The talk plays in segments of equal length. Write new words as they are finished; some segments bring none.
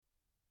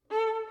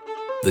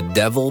The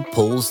Devil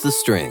Pulls the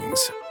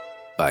Strings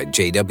by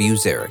J.W.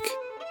 Zarek.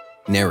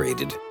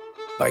 Narrated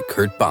by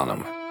Kurt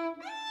Bonham.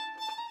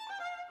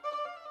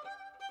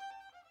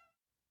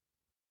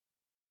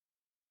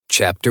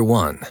 Chapter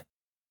 1.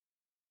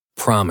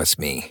 Promise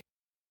Me.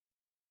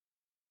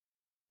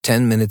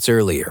 10 minutes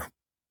earlier,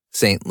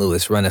 St.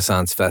 Louis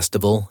Renaissance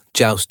Festival,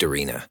 Joust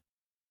Arena.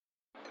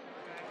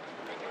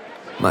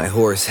 My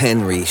horse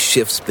Henry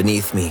shifts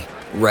beneath me,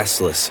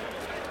 restless.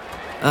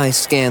 I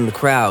scan the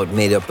crowd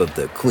made up of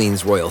the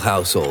Queen's royal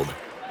household,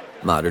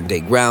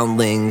 modern-day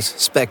groundlings,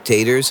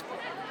 spectators,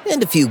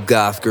 and a few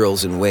goth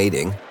girls in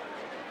waiting.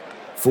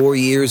 4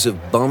 years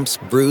of bumps,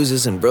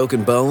 bruises, and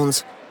broken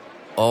bones,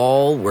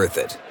 all worth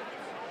it.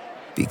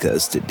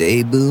 Because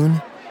today,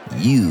 Boone,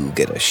 you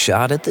get a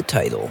shot at the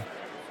title.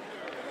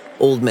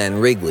 Old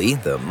Man Wrigley,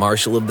 the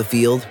marshal of the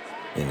field,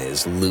 in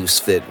his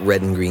loose-fit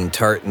red and green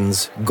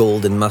tartans,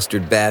 gold and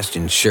mustard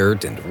bastion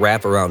shirt, and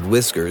wraparound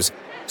whiskers,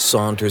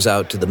 saunters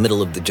out to the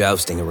middle of the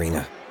jousting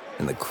arena,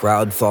 and the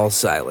crowd falls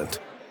silent.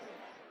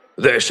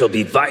 "There shall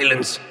be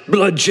violence,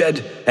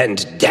 bloodshed,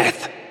 and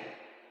death."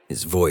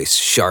 His voice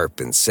sharp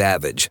and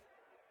savage.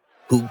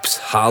 Hoops,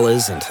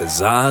 hollahs, and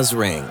huzzahs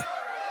ring.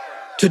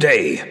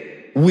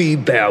 "Today, we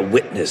bear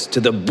witness to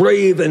the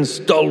brave and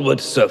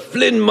stalwart Sir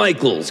Flynn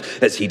Michaels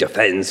as he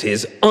defends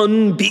his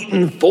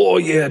unbeaten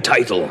 4-year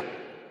title."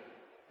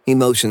 He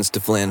motions to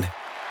Flynn.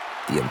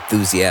 The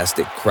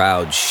enthusiastic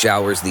crowd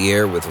showers the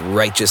air with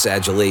righteous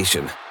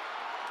adulation.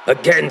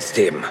 Against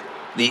him,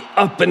 the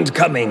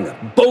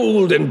up-and-coming,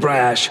 bold and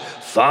brash,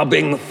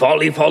 fobbing,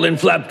 folly-fallen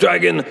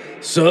flapdragon,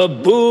 Sir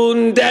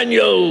Boone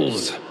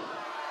Daniels.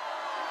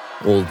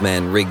 Old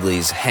Man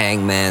Wrigley's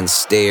hangman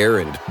stare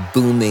and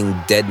booming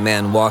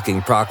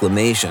dead-man-walking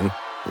proclamation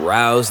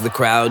rouse the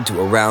crowd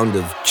to a round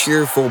of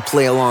cheerful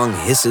play-along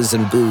hisses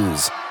and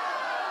boos.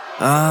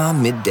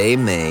 Midday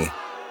May.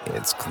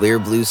 It's clear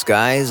blue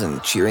skies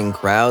and cheering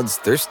crowds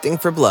thirsting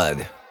for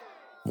blood.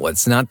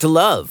 What's not to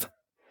love?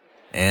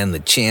 And the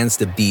chance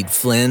to beat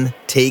Flynn,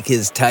 take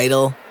his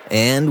title,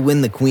 and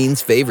win the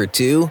Queen's favor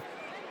too?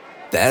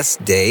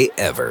 Best day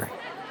ever.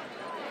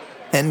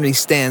 Henry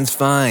stands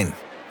fine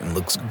and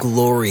looks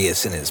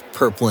glorious in his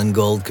purple and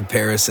gold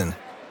caparison.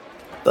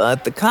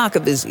 But the cock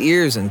of his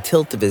ears and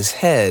tilt of his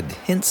head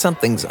hint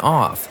something's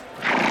off.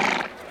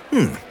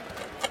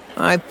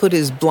 I put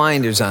his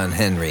blinders on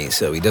Henry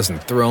so he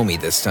doesn't throw me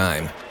this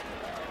time.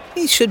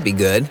 He should be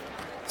good.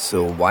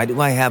 So why do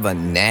I have a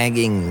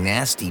nagging,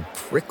 nasty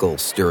prickle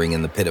stirring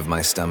in the pit of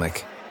my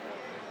stomach?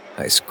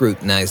 I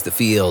scrutinize the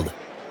field.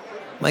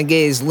 My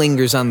gaze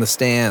lingers on the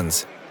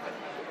stands.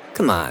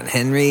 Come on,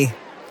 Henry.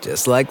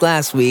 Just like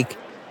last week,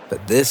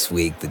 but this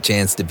week the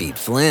chance to beat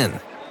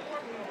Flynn.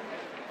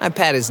 I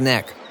pat his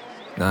neck,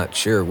 not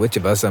sure which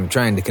of us I'm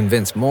trying to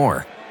convince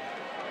more.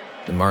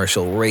 The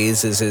marshal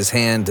raises his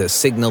hand to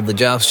signal the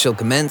joust shall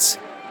commence,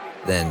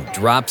 then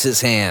drops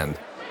his hand.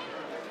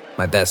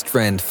 My best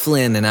friend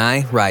Flynn and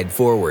I ride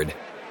forward.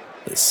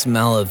 The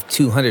smell of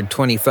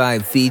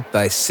 225 feet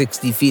by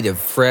 60 feet of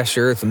fresh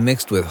earth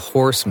mixed with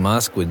horse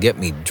musk would get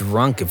me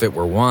drunk if it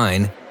were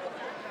wine.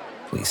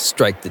 We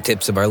strike the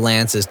tips of our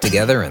lances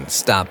together and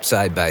stop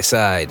side by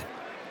side.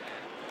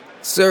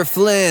 "Sir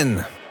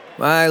Flynn,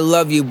 I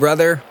love you,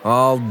 brother,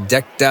 all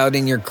decked out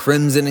in your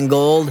crimson and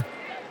gold.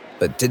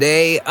 But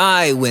today,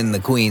 I win the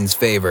Queen's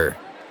favor."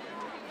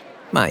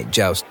 My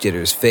joust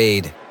jitters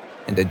fade,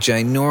 and a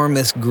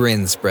ginormous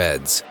grin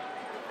spreads.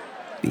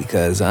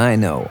 "Because I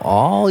know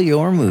all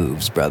your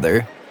moves,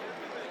 brother."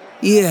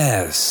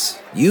 "Yes,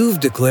 you've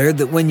declared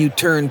that when you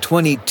turn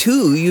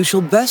 22, you shall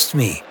best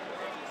me.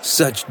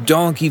 Such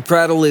donkey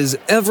prattle is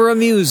ever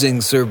amusing,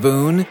 Sir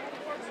Boone."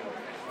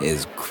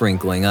 His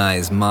crinkling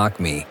eyes mock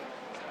me.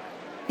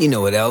 "You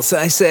know what else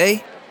I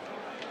say?"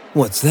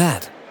 "What's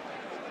that?"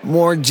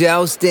 "More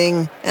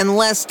jousting and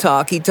less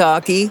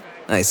talky-talky,"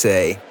 I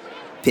say,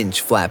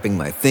 pinch flapping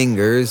my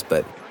fingers,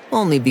 but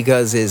only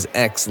because his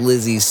ex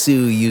Lizzie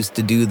Sue used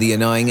to do the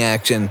annoying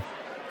action,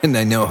 and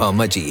I know how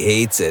much he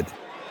hates it.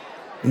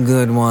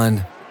 "Good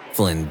one,"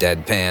 Flynn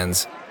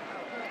deadpans.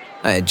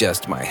 I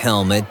adjust my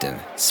helmet and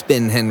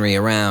spin Henry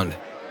around.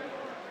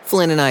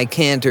 Flynn and I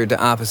canter to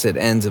opposite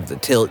ends of the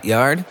tilt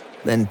yard,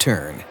 then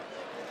turn.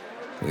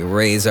 We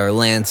raise our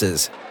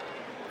lances.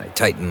 I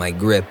tighten my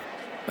grip,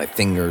 my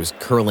fingers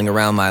curling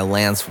around my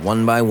lance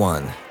one by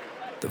one.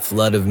 The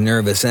flood of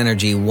nervous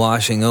energy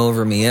washing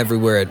over me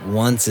everywhere at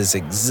once is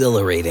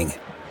exhilarating.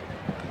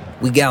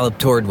 We gallop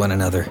toward one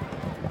another.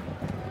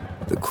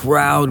 The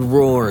crowd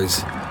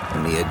roars,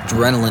 and the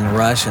adrenaline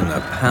rush and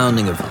the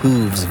pounding of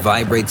hooves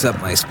vibrates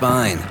up my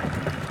spine.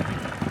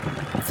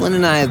 Flynn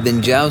and I have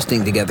been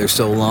jousting together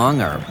so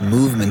long, our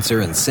movements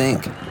are in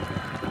sync.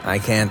 I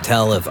can't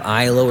tell if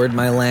I lowered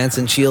my lance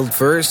and shield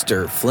first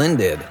or Flynn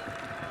did.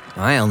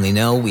 I only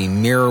know we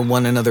mirror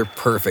one another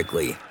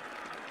perfectly.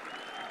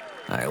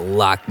 I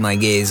lock my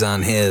gaze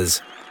on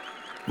his.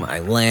 My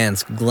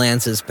lance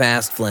glances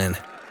past Flynn.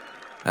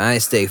 I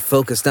stay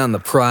focused on the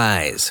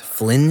prize,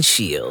 Flynn's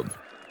shield.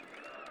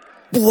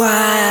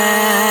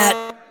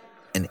 What?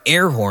 An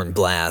air horn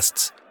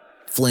blasts.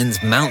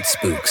 Flynn's mount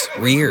spooks,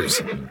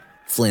 rears.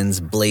 Flynn's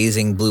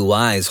blazing blue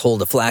eyes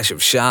hold a flash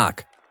of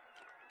shock.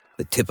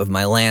 The tip of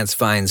my lance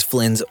finds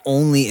Flynn's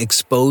only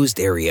exposed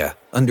area,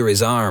 under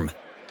his arm.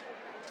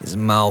 His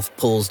mouth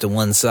pulls to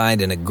one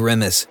side in a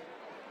grimace.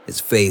 His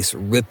face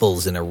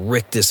ripples in a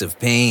rictus of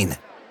pain.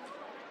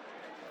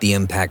 The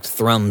impact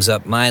thrums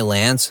up my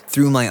lance,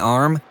 through my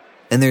arm,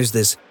 and there's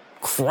this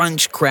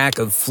crunch crack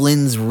of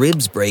Flynn's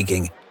ribs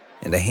breaking,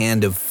 and a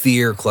hand of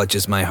fear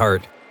clutches my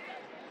heart.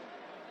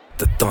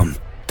 The thumb,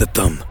 the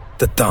thumb,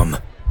 the thumb.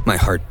 My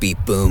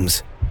heartbeat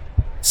booms.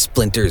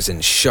 Splinters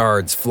and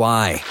shards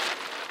fly.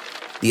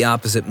 The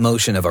opposite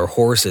motion of our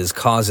horses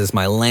causes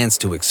my lance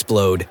to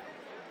explode.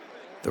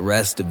 The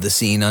rest of the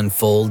scene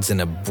unfolds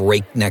in a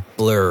breakneck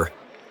blur.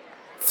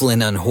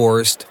 Flynn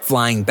unhorsed,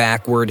 flying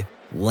backward,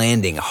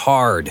 landing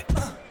hard.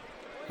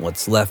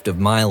 What's left of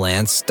my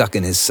lance stuck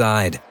in his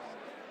side.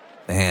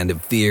 The hand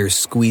of fear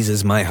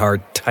squeezes my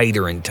heart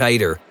tighter and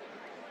tighter.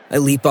 I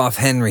leap off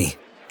Henry,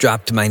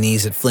 drop to my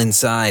knees at Flynn's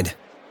side.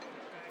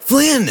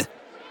 Flynn!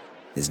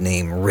 His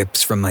name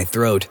rips from my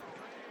throat.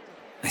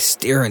 I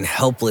stare in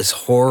helpless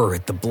horror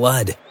at the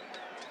blood.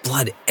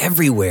 Blood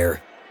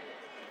everywhere.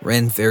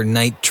 Renfair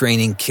night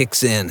training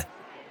kicks in.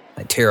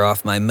 I tear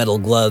off my metal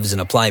gloves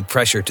and apply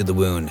pressure to the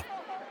wound.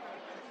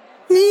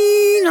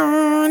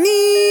 Nina,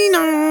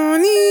 Nina,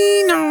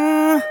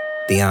 Nina.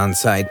 The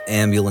on-site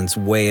ambulance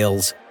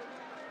wails.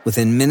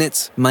 Within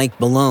minutes, Mike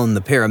Malone,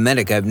 the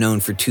paramedic I've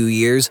known for 2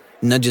 years,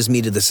 nudges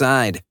me to the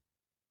side.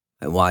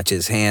 I watch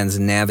his hands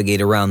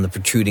navigate around the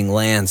protruding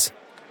lance.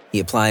 He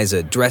applies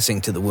a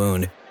dressing to the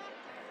wound.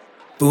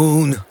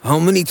 Boone, how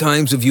many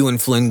times have you and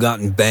Flynn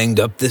gotten banged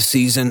up this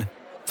season?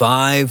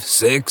 5,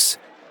 6?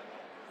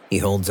 He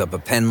holds up a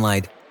pen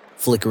light,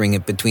 flickering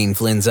it between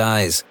Flynn's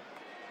eyes.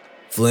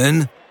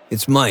 Flynn,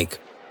 it's Mike.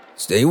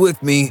 Stay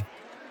with me.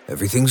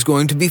 Everything's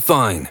going to be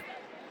fine.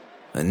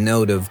 A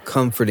note of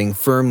comforting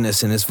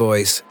firmness in his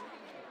voice.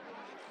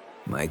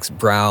 Mike's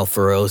brow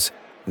furrows,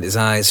 and his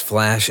eyes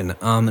flash an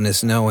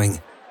ominous knowing.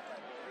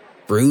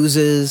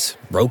 Bruises,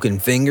 broken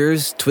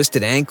fingers,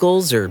 twisted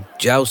ankles are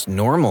joust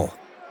normal.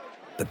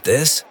 But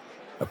this?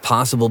 A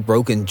possible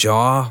broken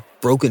jaw,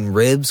 broken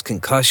ribs,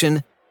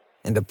 concussion,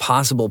 and a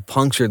possible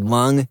punctured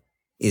lung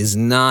is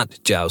not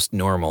joust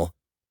normal.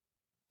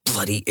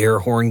 Bloody air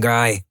horn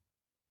guy.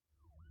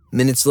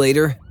 Minutes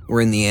later,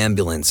 we're in the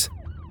ambulance.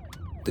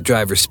 The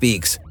driver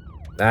speaks.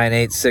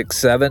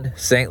 9867,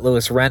 St.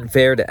 Louis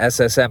Renfair to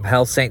SSM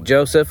Health St.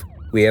 Joseph.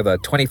 We have a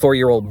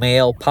 24-year-old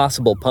male,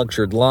 possible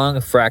punctured lung,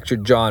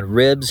 fractured jaw and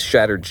ribs,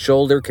 shattered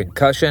shoulder,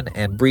 concussion,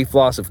 and brief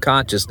loss of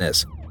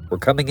consciousness. We're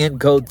coming in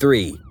code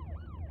 3.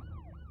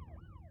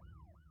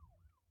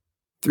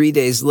 3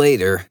 days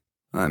later,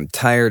 I'm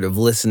tired of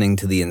listening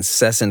to the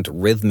incessant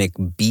rhythmic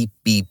beep,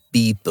 beep,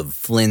 beep of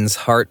Flynn's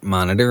heart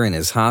monitor in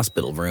his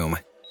hospital room.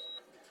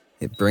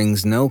 It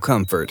brings no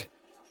comfort.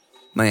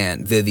 My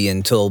Aunt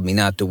Vivian told me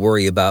not to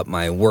worry about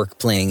my work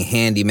playing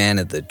handyman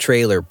at the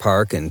trailer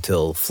park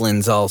until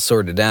Flynn's all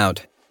sorted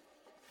out.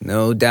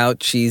 No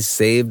doubt she's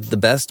saved the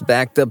best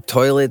backed-up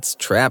toilets,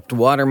 trapped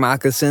water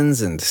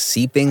moccasins, and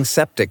seeping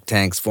septic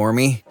tanks for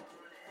me.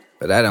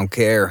 But I don't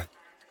care.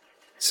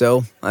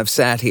 So I've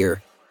sat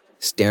here,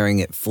 staring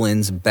at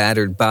Flynn's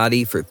battered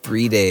body for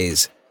 3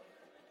 days.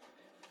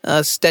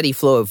 A steady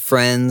flow of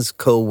friends,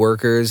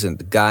 co-workers, and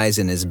the guys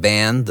in his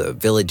band, the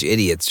Village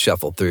Idiots,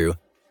 shuffle through.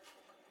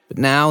 But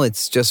now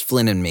it's just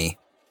Flynn and me.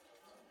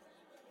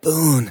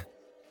 Boone.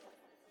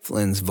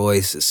 Flynn's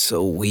voice is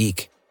so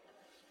weak.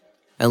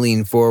 I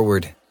lean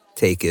forward,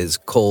 take his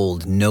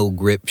cold,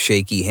 no-grip,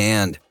 shaky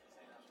hand.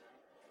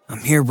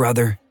 I'm here,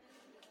 brother.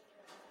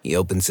 He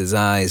opens his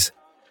eyes.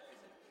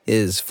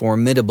 His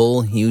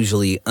formidable,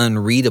 usually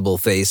unreadable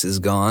face is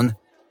gone,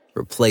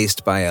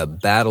 replaced by a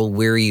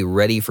battle-weary,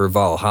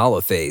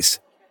 ready-for-Valhalla face.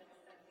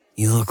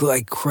 You look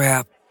like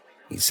crap,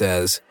 he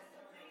says,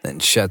 then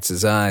shuts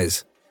his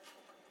eyes.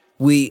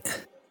 We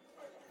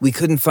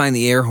couldn't find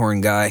the air horn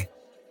guy,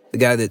 the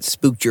guy that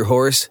spooked your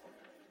horse,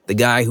 the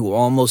guy who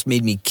almost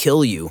made me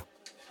kill you.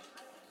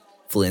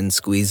 Flynn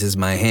squeezes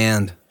my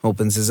hand,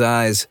 opens his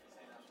eyes.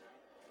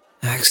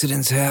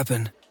 Accidents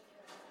happen.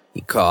 He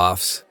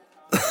coughs.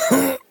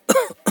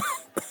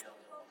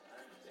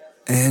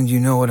 And you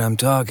know what I'm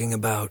talking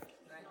about.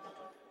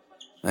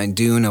 I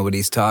do know what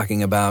he's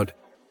talking about.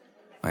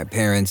 My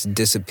parents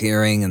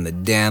disappearing and the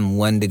damn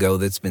Wendigo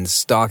that's been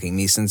stalking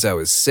me since I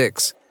was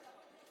 6.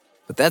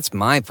 But that's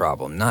my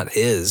problem, not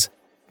his.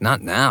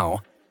 Not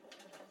now.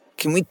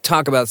 Can we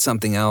talk about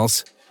something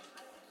else?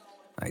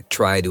 I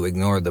try to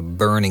ignore the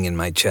burning in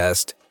my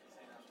chest.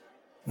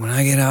 When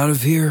I get out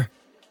of here?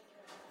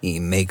 He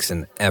makes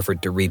an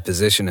effort to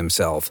reposition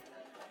himself.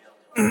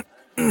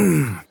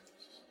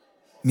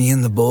 Me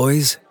and the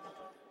boys?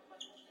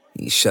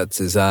 He shuts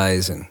his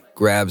eyes and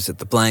grabs at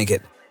the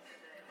blanket.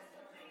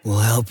 We'll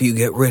help you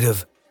get rid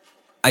of...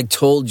 I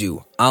told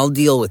you, I'll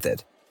deal with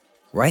it.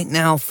 Right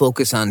now,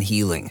 focus on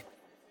healing.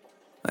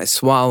 I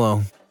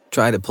swallow,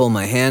 try to pull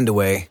my hand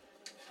away,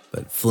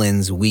 but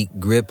Flynn's weak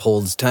grip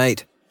holds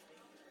tight.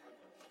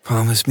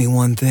 Promise me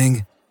one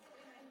thing.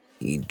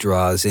 He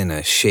draws in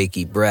a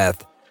shaky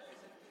breath.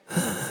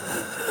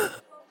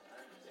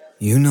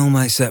 You know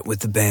my set with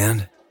the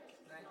band?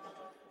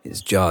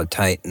 His jaw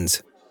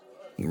tightens.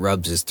 He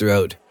rubs his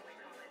throat.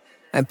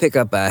 I pick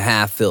up a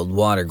half-filled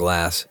water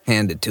glass,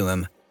 hand it to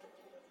him.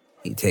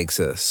 He takes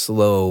a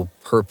slow,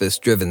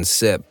 purpose-driven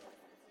sip.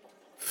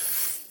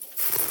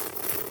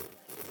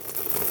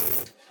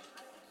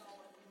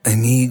 I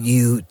need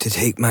you to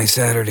take my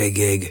Saturday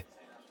gig.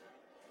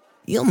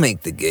 You'll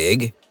make the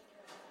gig.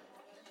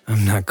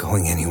 I'm not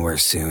going anywhere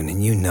soon,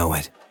 and you know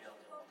it.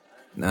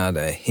 Not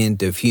a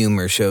hint of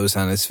humor shows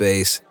on his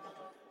face.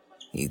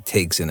 He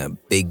takes in a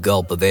big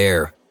gulp of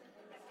air.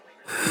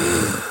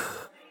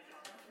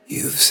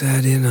 You've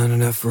sat in on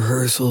enough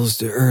rehearsals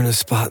to earn a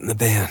spot in the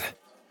band.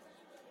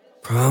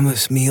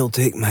 Promise me you'll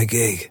take my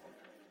gig.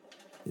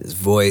 His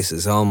voice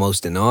is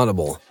almost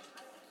inaudible.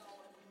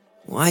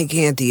 Why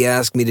can't he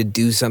ask me to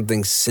do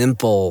something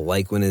simple,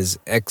 like when his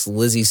ex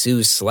Lizzie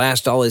Sue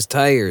slashed all his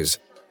tires?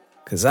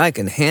 'Cause I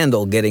can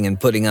handle getting and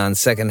putting on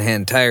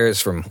secondhand tires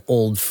from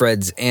old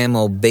Fred's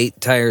Ammo Bait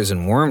Tires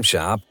and Worm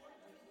Shop.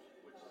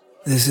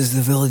 This is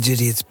the Village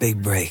Idiot's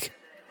big break.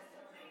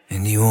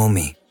 And you owe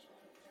me.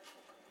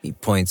 He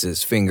points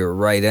his finger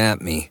right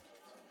at me.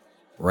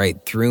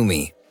 Right through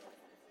me.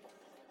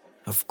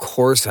 Of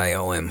course I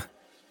owe him.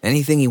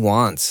 Anything he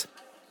wants.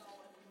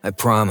 I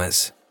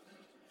promise.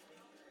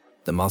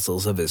 The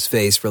muscles of his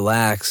face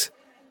relax.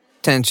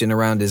 Tension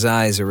around his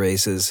eyes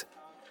erases.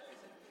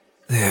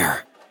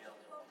 There.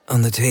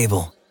 On the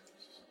table.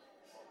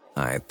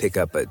 I pick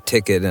up a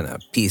ticket and a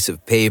piece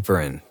of paper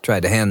and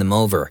try to hand them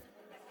over.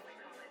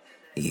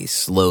 He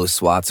slow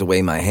swats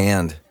away my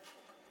hand.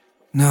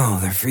 No,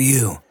 they're for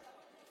you.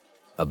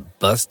 A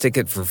bus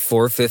ticket for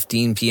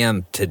 4:15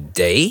 p.m.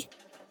 today?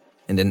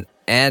 And an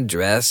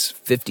address,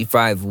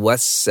 55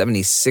 West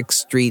 76th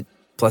Street,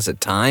 plus a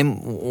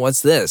time?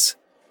 What's this?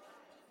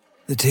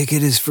 The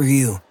ticket is for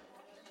you.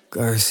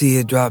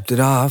 Garcia dropped it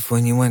off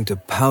when you went to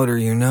powder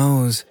your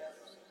nose.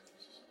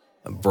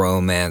 A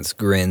bromance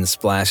grin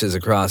splashes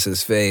across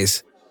his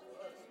face.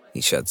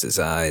 He shuts his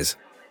eyes.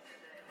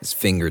 His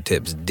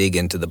fingertips dig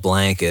into the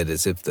blanket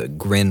as if the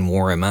grin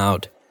wore him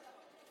out.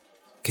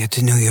 Get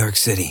to New York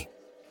City.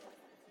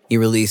 He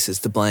releases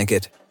the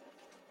blanket.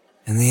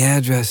 And the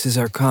address is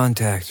our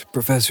contact,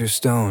 Professor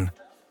Stone.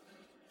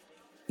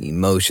 He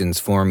motions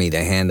for me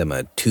to hand him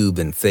a tube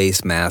and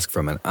face mask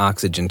from an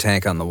oxygen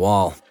tank on the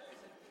wall.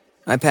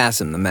 I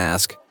pass him the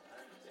mask.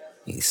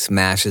 He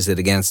smashes it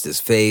against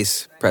his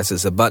face,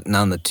 presses a button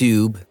on the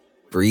tube,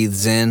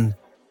 breathes in,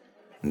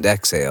 and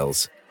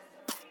exhales.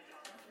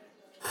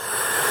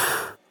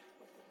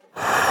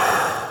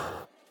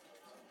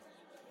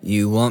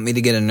 You want me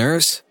to get a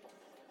nurse?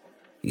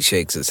 He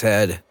shakes his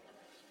head.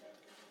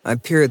 I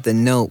peer at the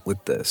note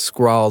with the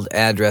scrawled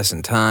address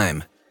and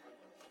time.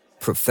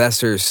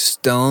 Professor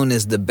Stone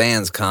is the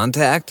band's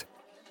contact?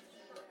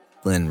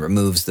 Flynn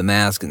removes the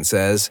mask and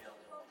says,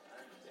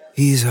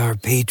 He's our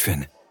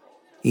patron.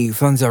 He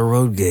funds our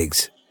road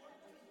gigs.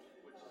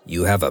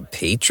 You have a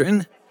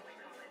patron?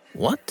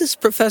 What does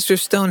Professor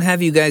Stone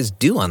have you guys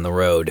do on the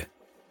road?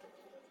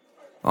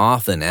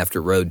 Often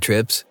after road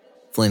trips,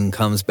 Flynn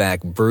comes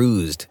back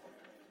bruised,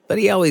 but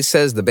he always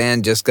says the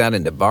band just got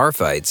into bar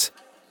fights.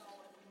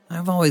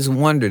 I've always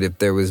wondered if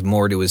there was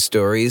more to his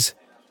stories,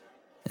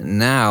 and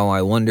now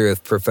I wonder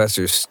if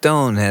Professor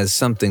Stone has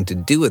something to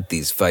do with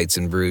these fights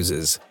and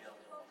bruises.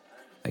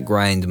 I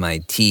grind my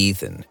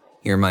teeth and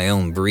hear my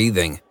own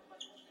breathing.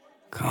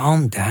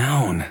 Calm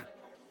down.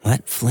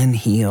 Let Flynn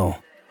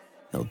heal.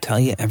 He'll tell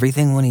you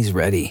everything when he's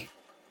ready.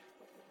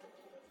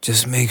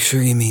 Just make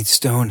sure you meet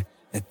Stone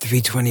at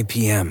 3:20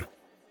 p.m.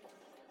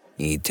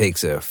 He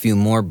takes a few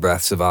more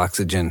breaths of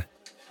oxygen.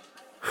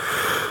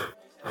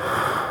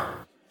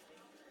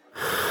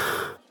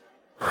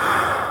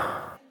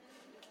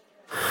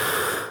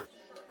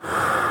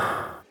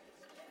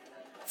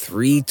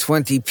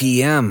 3:20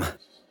 p.m.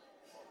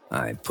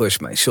 I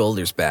push my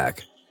shoulders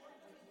back.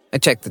 I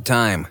check the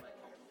time.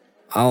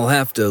 I'll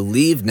have to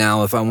leave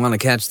now if I want to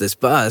catch this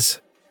bus.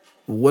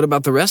 What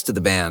about the rest of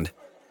the band?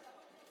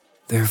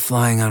 They're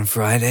flying on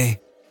Friday.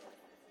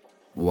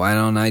 Why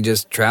don't I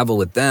just travel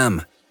with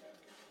them?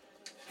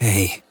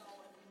 Hey,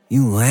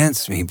 you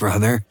lanced me,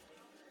 brother.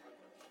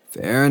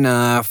 Fair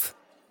enough.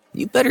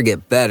 You better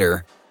get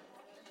better.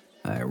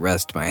 I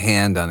rest my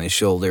hand on his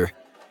shoulder.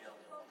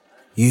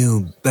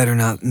 You better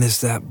not miss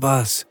that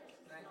bus.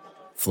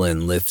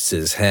 Flynn lifts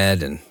his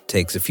head and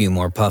takes a few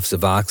more puffs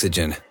of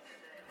oxygen,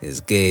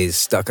 his gaze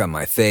stuck on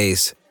my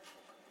face.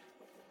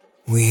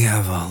 We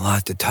have a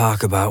lot to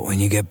talk about when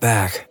you get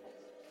back.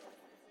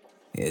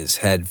 His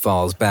head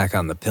falls back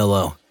on the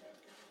pillow.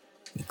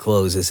 He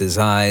closes his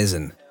eyes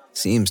and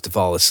seems to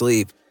fall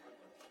asleep.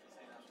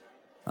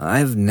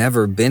 I've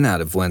never been out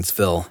of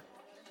Wentzville.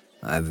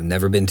 I've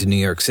never been to New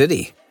York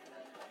City.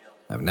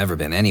 I've never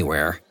been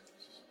anywhere.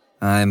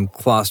 I'm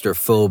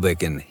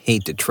claustrophobic and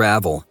hate to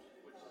travel.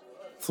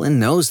 Flynn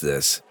knows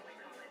this.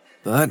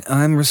 But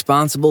I'm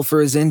responsible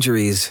for his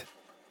injuries,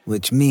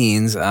 which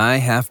means I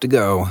have to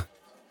go.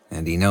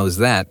 And he knows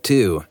that,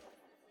 too.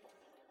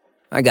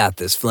 I got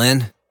this,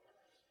 Flynn.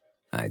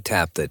 I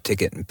tap the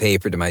ticket and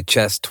paper to my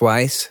chest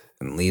twice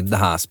and leave the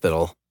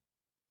hospital.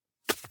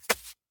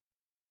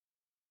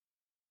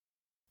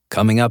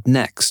 Coming up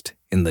next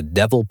in The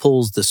Devil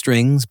Pulls the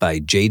Strings by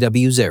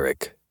J.W.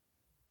 Zarek.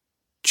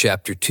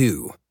 Chapter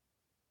 2.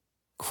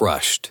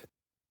 Crushed.